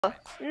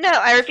No,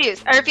 I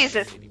refuse. I refuse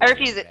this. I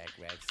refuse it.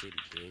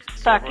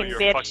 Fucking You're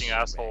bitch. a fucking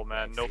asshole,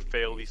 man. No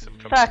fail, Ethan.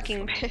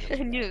 Fucking bitch.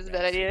 I knew it was a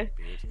bad idea.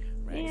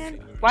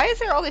 Man, why is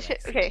there all this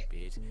shit? Okay.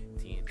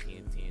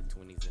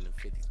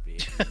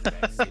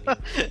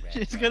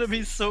 She's gonna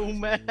be so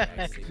mad.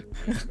 Like,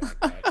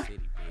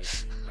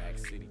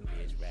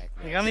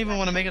 I don't even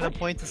want to make it a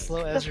point to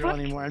slow Ezreal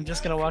anymore. I'm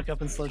just gonna walk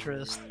up and slow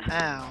Trist.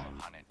 Ow.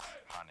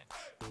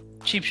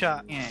 Cheap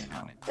shot. Yeah. Is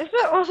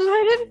that what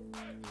I did?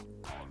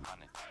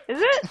 Is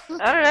it?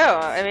 I don't know.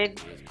 I mean,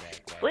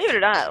 believe it or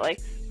not, like,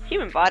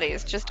 human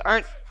bodies just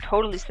aren't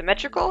totally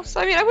symmetrical. So,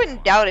 I mean, I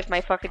wouldn't doubt if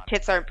my fucking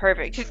tits aren't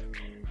perfect. Just,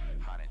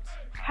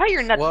 how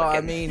your nuts Well, looking?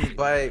 I mean,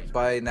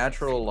 by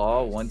natural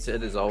law, one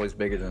tit is always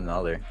bigger than the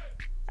other.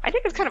 I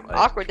think it's kind of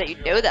awkward that you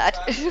know that.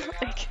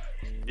 Like,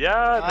 Yeah,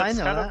 I that's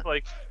know kind that. of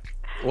like.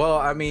 Well,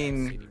 I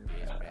mean,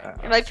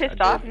 am I pissed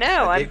off? No,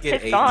 I I'm did get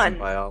pissed A's on. in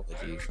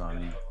biology, so I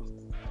mean.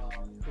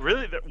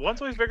 Really? One's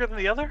always bigger than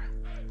the other?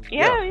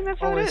 Yeah, I mean, that's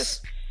how it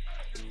is. Always.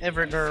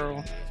 Every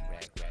girl.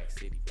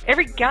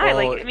 Every guy,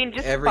 Well, like, I mean,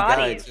 just every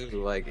bodies. guy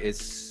too. Like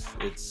it's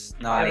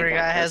not Every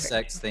guy a has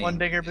sex thing. one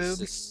bigger boob.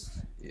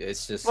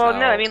 It's just. Well, no,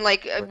 how I mean,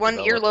 like, we're one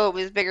developed. earlobe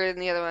is bigger than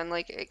the other one,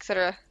 like,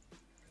 etc.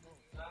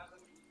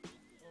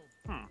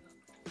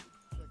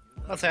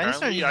 I'll say, I started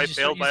Apparently, I using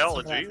failed some of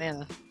biology. that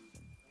mana.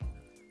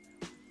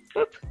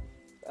 Boop.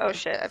 Oh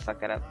shit, I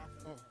fucked that up.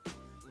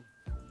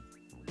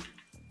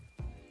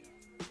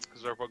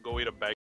 Because therefore, go eat a bag.